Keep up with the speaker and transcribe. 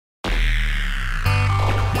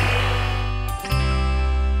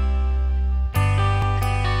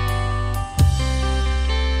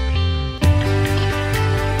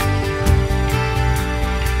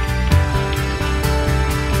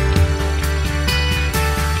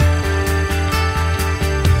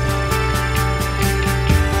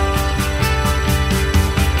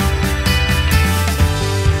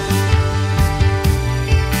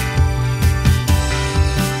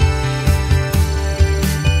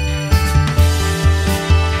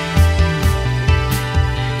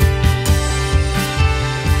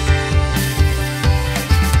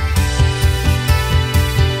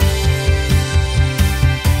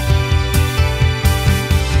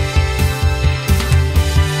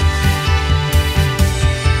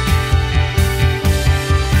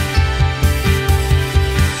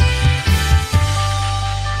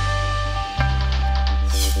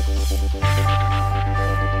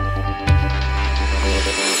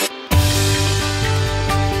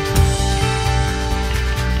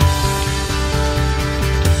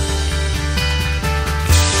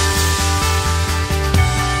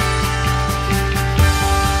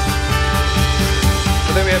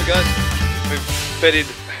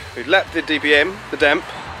we've lapped the DPM, the damp,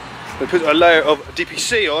 we put a layer of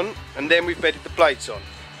DPC on, and then we've bedded the plates on.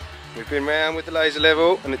 We've been round with the laser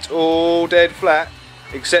level and it's all dead flat,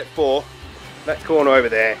 except for that corner over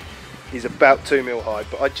there is about 2 mil high,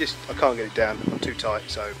 but I can't get it down, I'm too tight,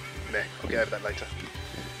 so meh, I'll get over that later.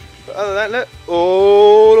 But other than that, look,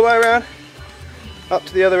 all the way around, up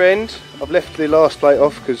to the other end. I've left the last plate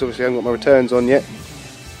off because obviously I haven't got my returns on yet.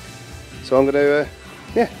 So I'm going to,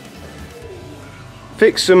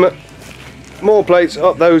 fix some more plates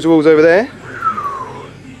up those walls over there.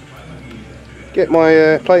 Get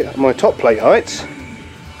my my top plate heights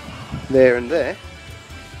there and there,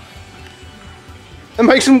 and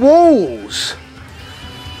make some walls.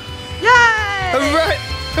 Yay! Hooray!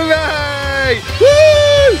 Hooray!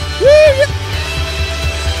 Woo! Woo!